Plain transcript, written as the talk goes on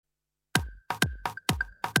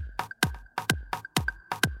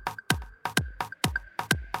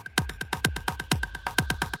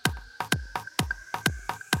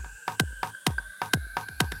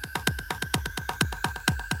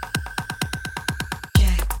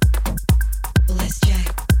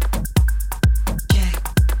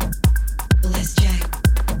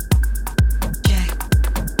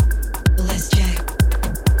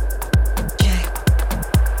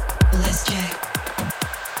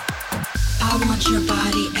I want your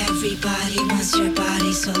body, everybody wants your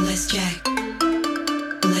body, so let's jack.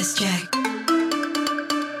 Let's jack.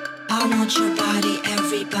 I want your body,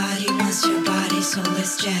 everybody wants your body, so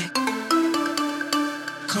let's jack.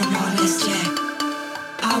 Come on, let's jack.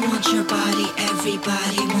 I want your body,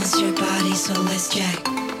 everybody wants your body, so let's jack.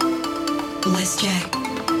 Let's jack.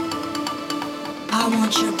 I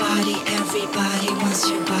want your body, everybody wants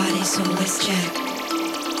your body, so let's jack.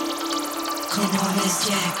 Come on, let's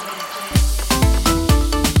jack.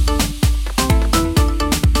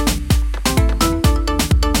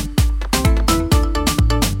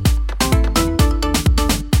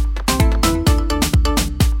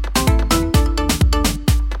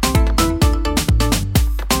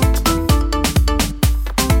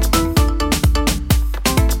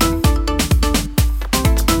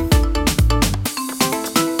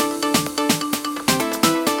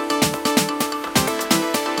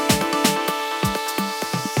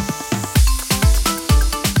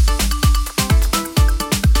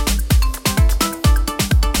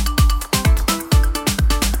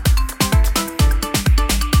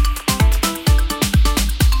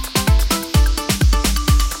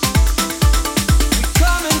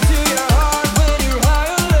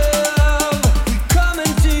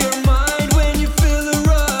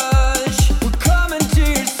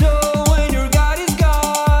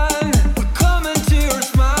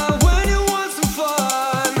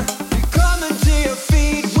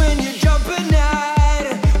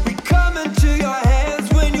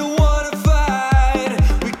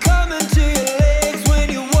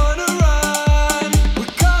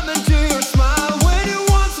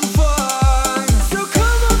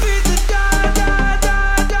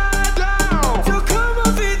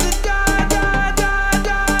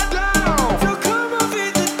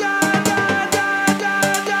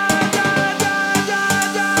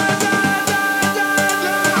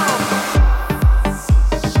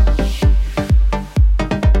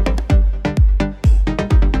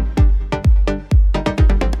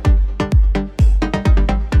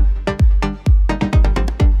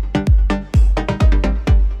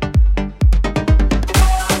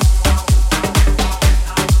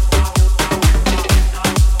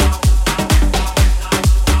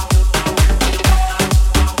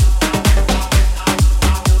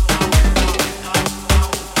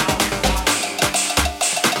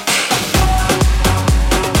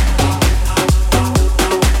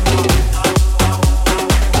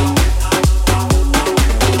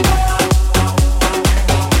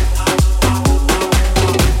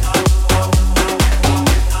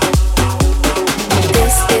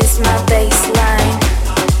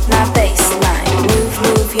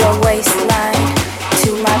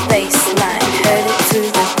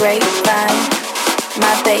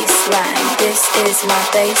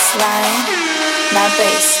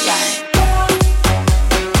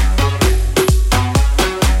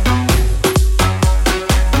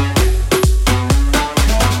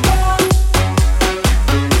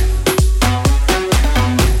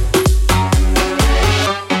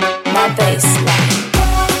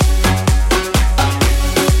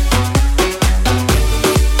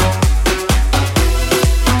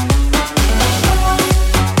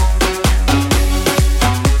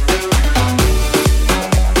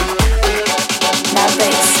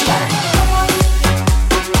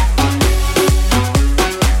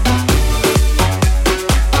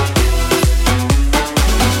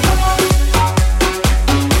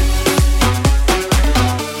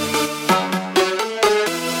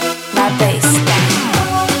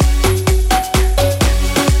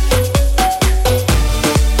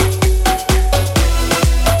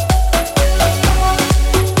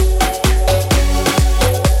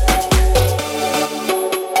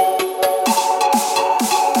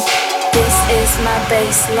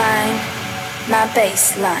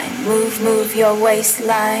 Move your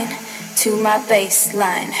waistline to my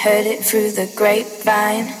baseline. Heard it through the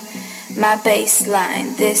grapevine. My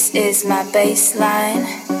baseline, this is my baseline.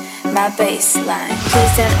 My baseline.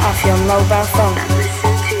 Please turn off your mobile phone and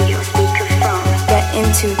listen to your speakerphone. Get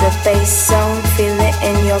into the bass zone, feel it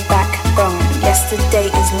in your backbone. Yesterday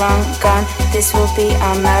is long gone, this will be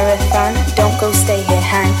our marathon. Don't go, stay here,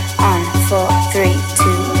 hang on. 4, 3, 2,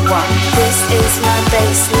 1. This is my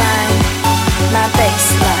baseline. My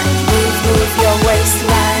baseline, move your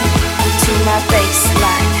waistline to my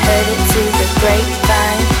baseline. Heard it through the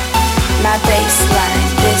grapevine. My baseline,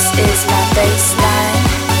 this is my baseline.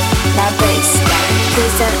 My baseline.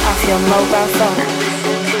 Please turn off your mobile phone and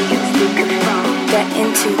listen to your speakerphone. Get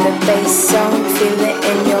into the bass zone, feel it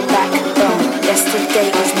in your backbone.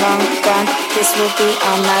 Yesterday is long gone, this will be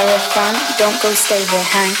our marathon. Don't go, stay here,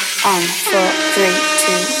 hang on. 4, 3,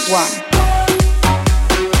 2, 1.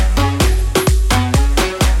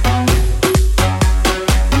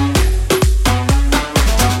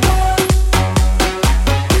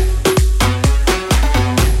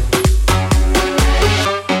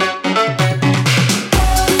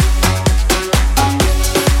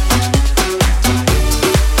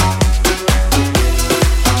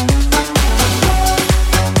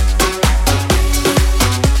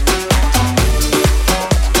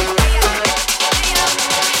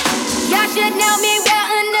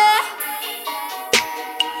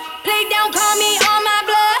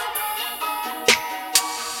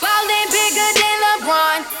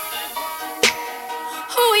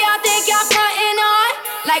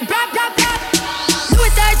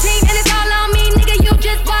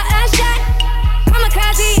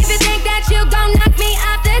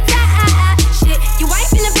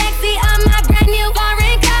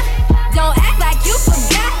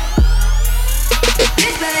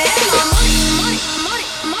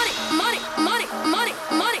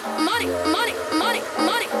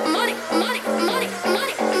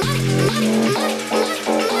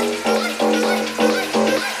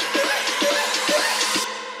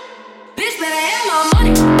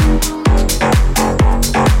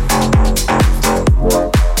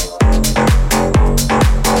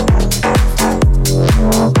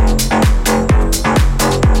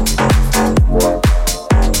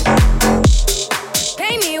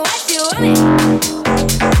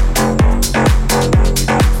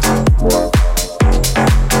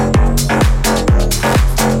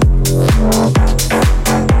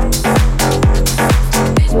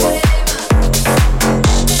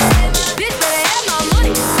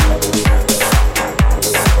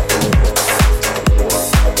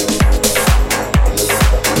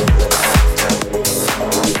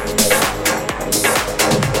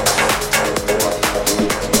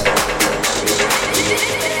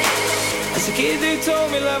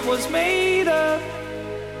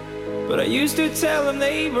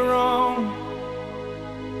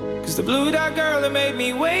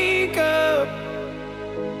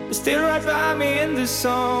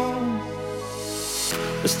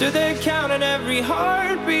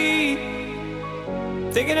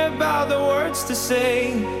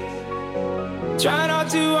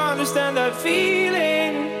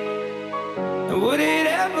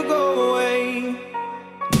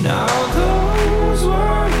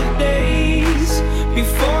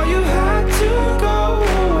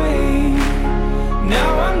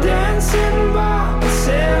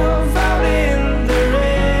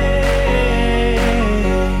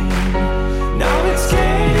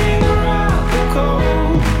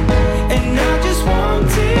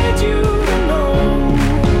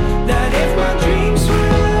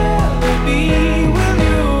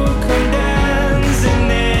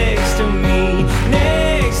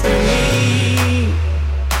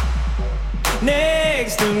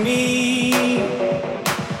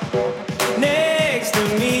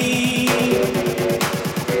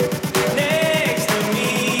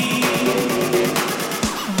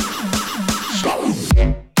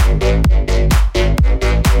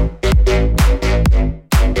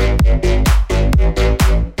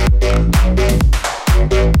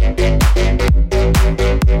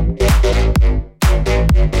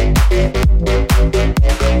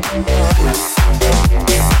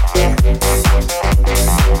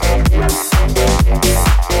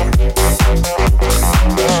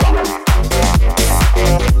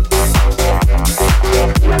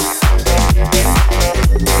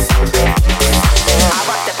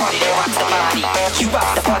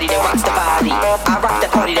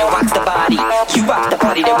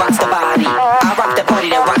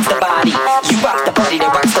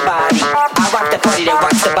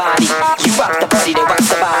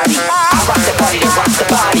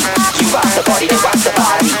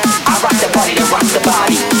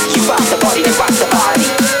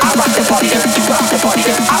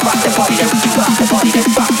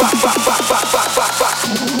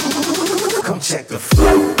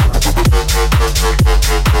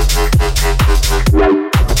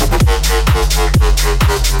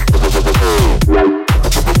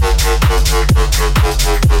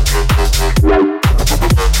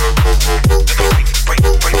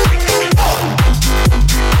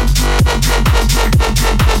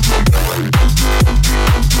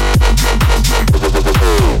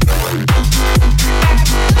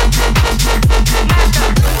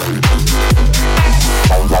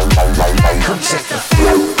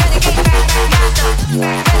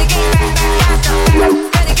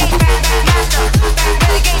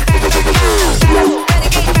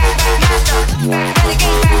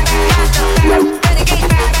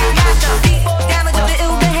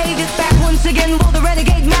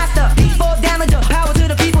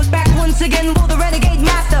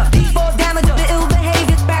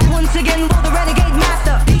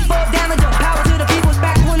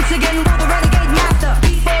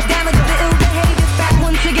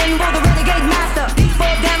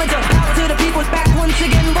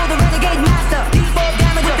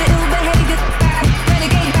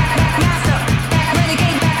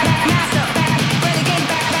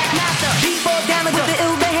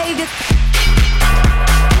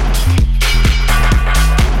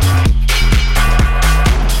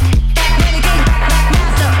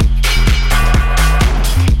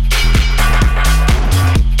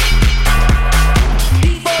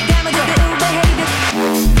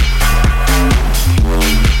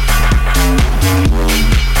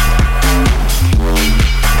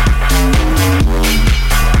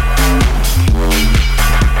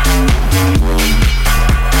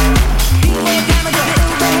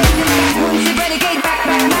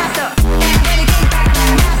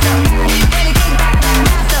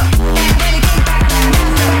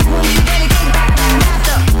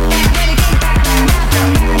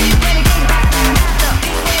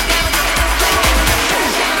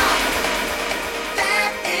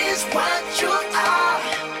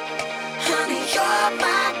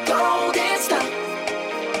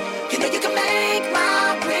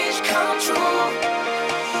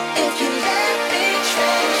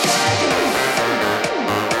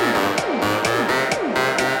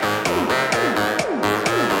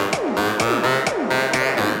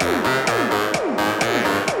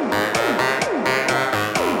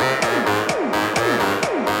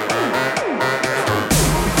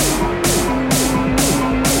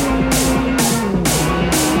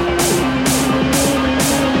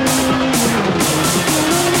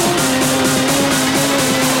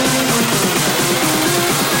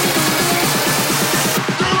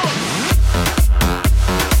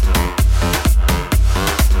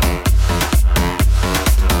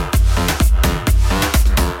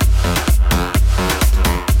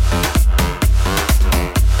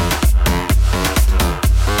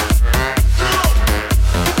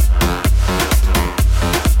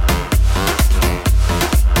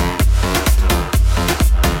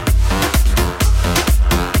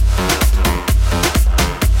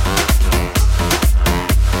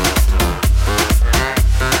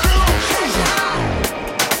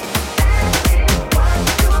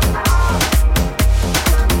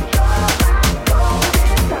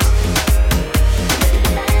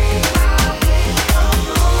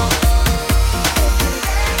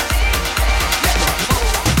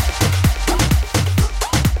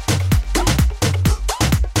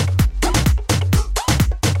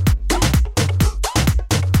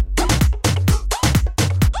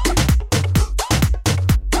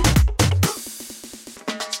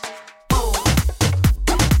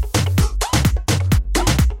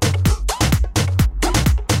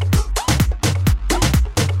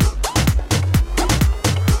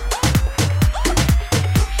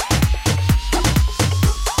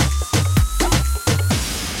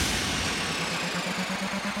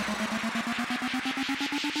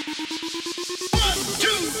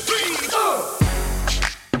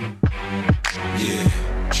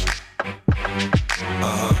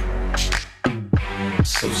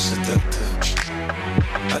 seductive.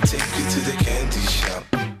 I take you to the candy shop.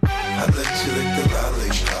 I let you lick the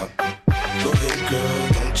lollipop. Go ahead, girl,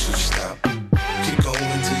 don't you stop. Keep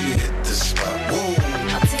going till you hit the spot. Whoa.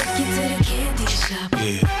 I'll take you to the candy shop.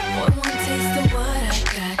 Yeah. Boy, one taste of what I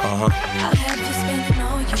got. I'll have you spending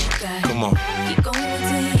all you got. Come on. Keep going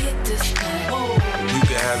till you hit the spot. Whoa. You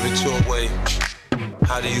can have it your way.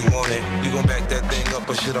 How do you want it? You gon' back that thing up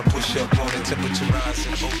or should I push up on it? Temperature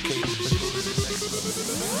rising, okay. Let's go to the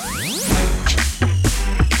next.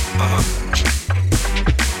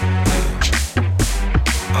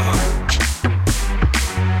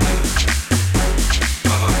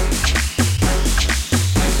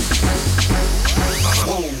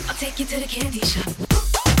 I'll take you to the candy shop.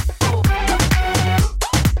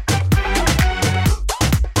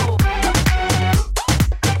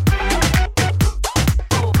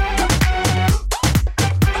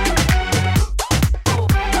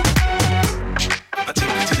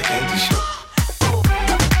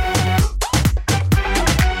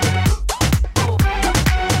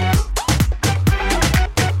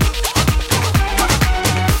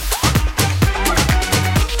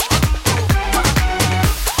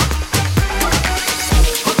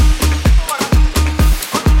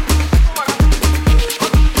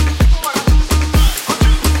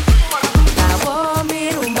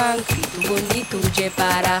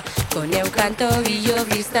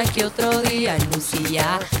 Que outro dia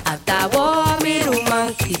anuncia Atavo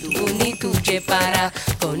miruman e tu bonito je para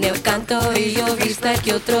Com eu canto e eu vista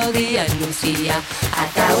que outro dia anuncia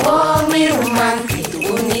Atavo miruman e tu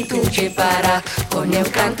bonito je para Com eu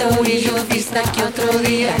canto e eu vista que outro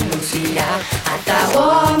dia anuncia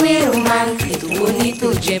Atavo miruman e tu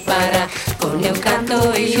bonito je para Com eu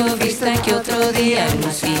canto e eu vista que outro dia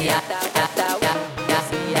anuncia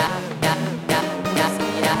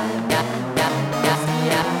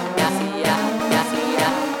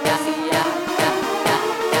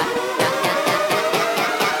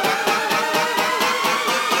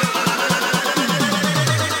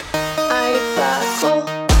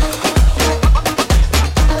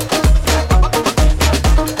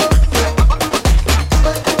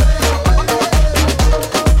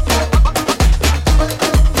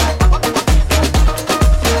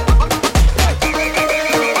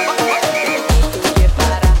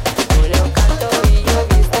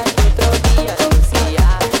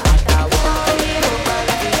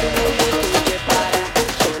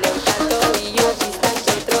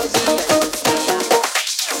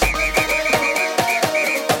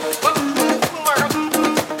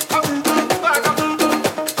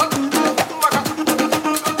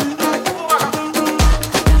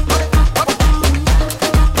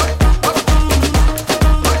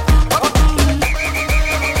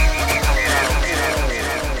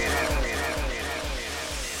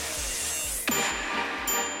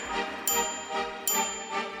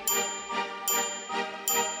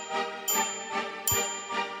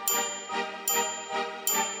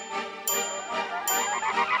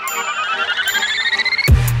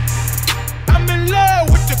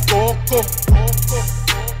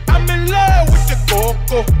I'm in love with the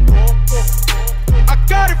coco. I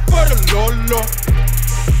got it for the Lolo.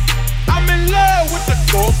 I'm in love with the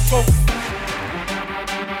coco.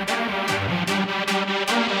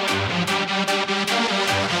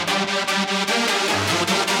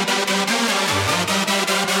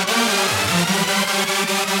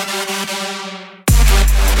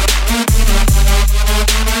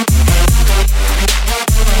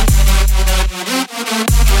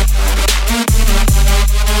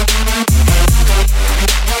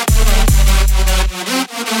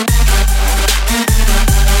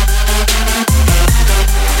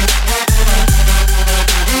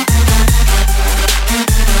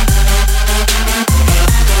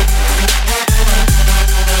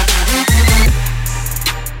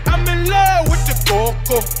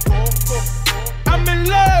 I'm in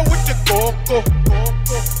love with the coco.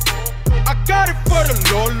 I got it for the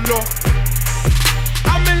Lolo.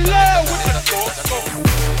 I'm in love with the coco.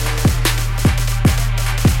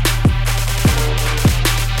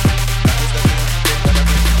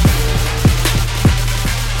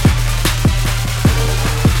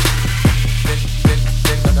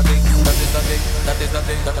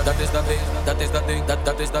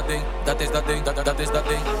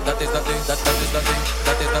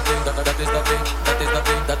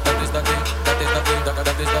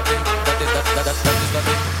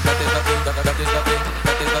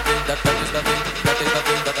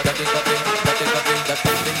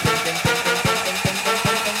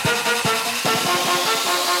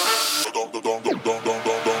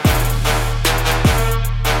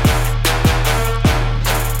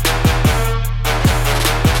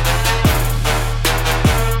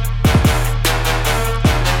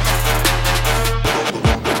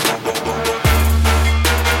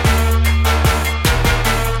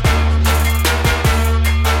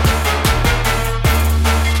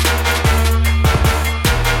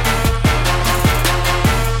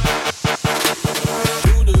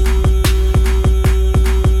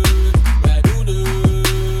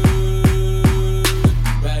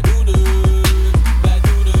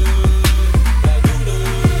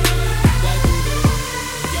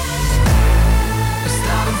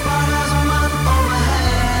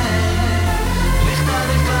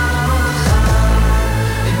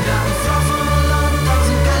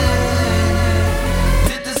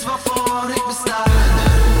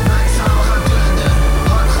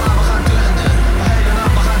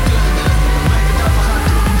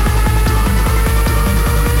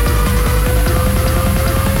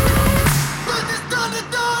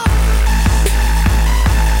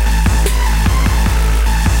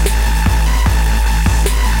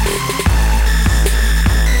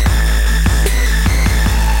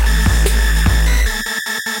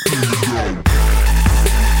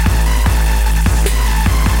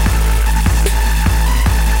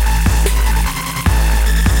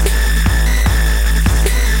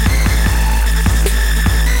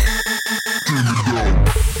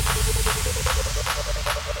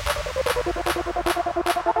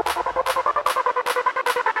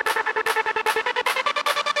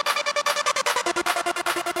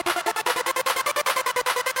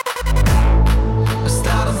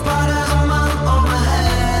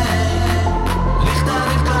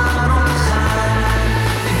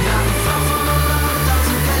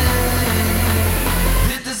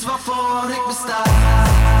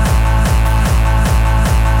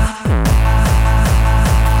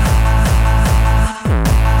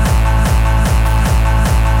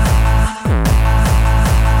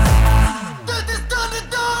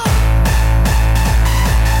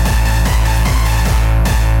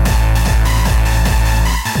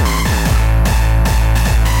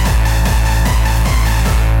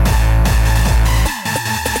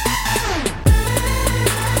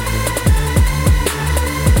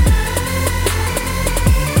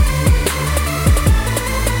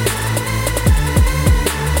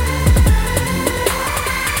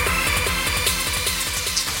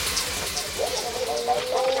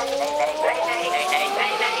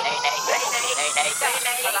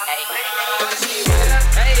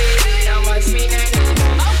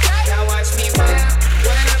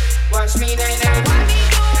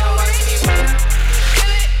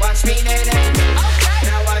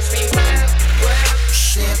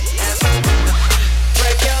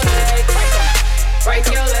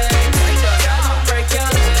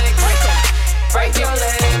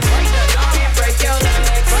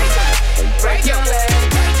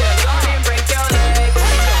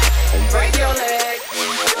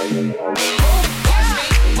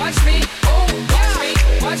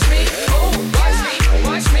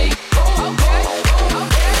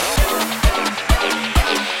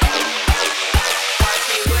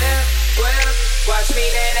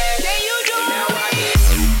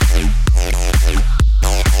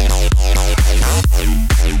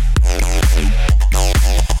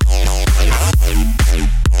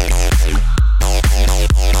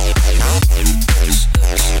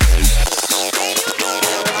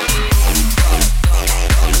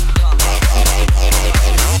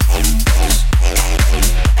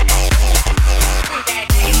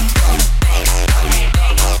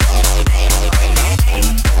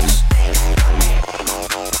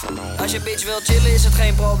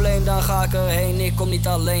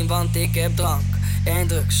 Want ik heb drank en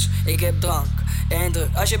drugs, ik heb drank en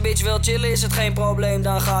drugs. Als je bitch wil chillen is het geen probleem,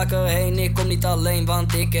 dan ga ik erheen. Ik kom niet alleen,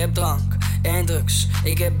 want ik heb drank en drugs,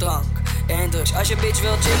 ik heb drank en drugs. Als je bitch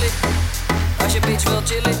wil chillen, als je bitch wil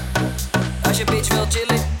chillen, als je bitch wil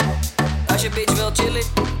chillen, als je bitch wil chillen,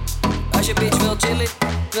 als je bitch wil chillen,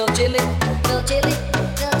 wil chillen, wil chillen,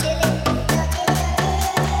 wil chillen.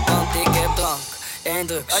 Want ik heb drank en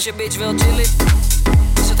drugs. Als je bitch wil chillen,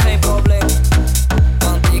 is het geen probleem.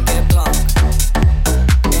 Ik heb drank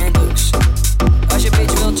en drugs. Als je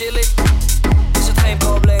bitch wil chillen, is het geen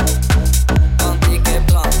probleem. Want ik heb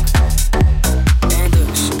drank en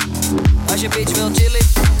drugs. Als je bitch wil chillen,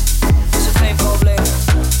 is het geen probleem.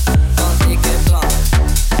 Want ik heb drank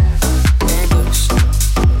en drugs.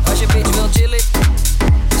 Als je bitch wil chillen,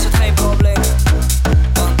 is het geen probleem.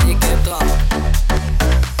 Want ik heb drank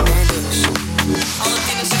en drugs. Alle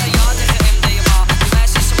tieners zeggen ja tegen MDMA. Die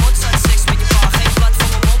wijze is een mot, staat seks met je pa. Geen blad voor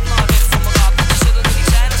mijn mond, maar recht voor mijn raap. Ze zullen er niet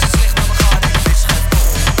zijn als het slecht met me gaat. Bitch, schrijf op.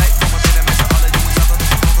 Wij komen binnen met z'n allen. Jongens, laat dat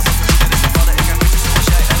het alsof er iedereen is gevallen. Ik heb bitches zoals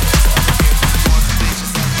jij. En het is alle keer. Morgen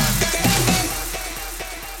bitches.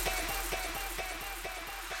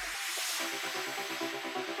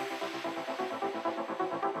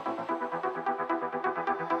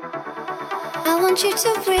 I want you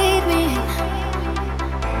to breathe me in.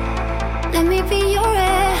 Let me be your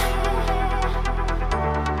air.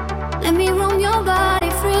 Let me roam your body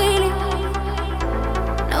freely.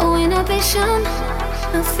 No inhibition,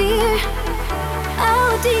 no fear.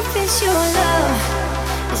 How deep is your love?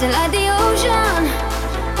 Is it like the ocean?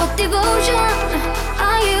 What devotion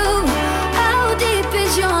are you? How deep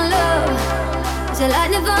is your love? Is it like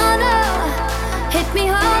Nirvana? Hit me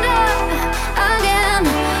harder again.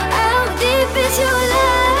 How deep is your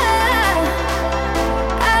love?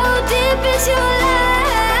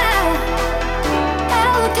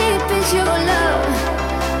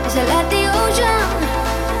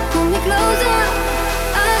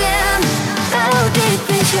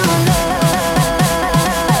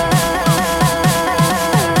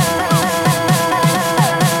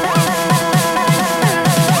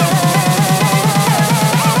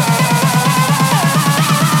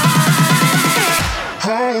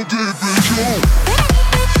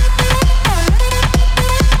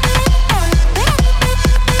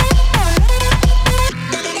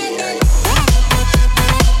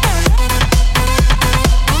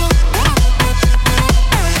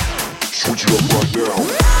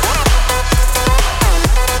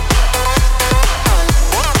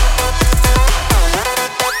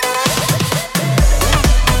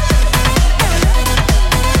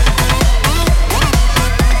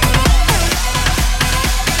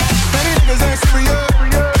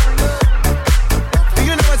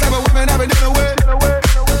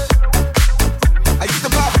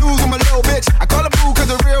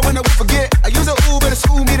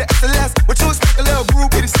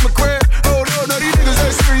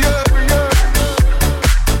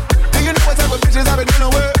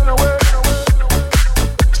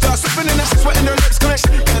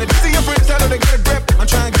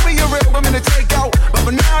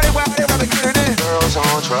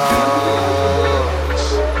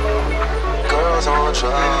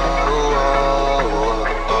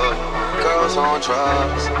 on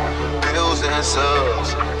drugs, pills and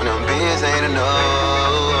subs, when them beers ain't enough.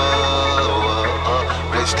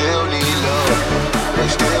 They still need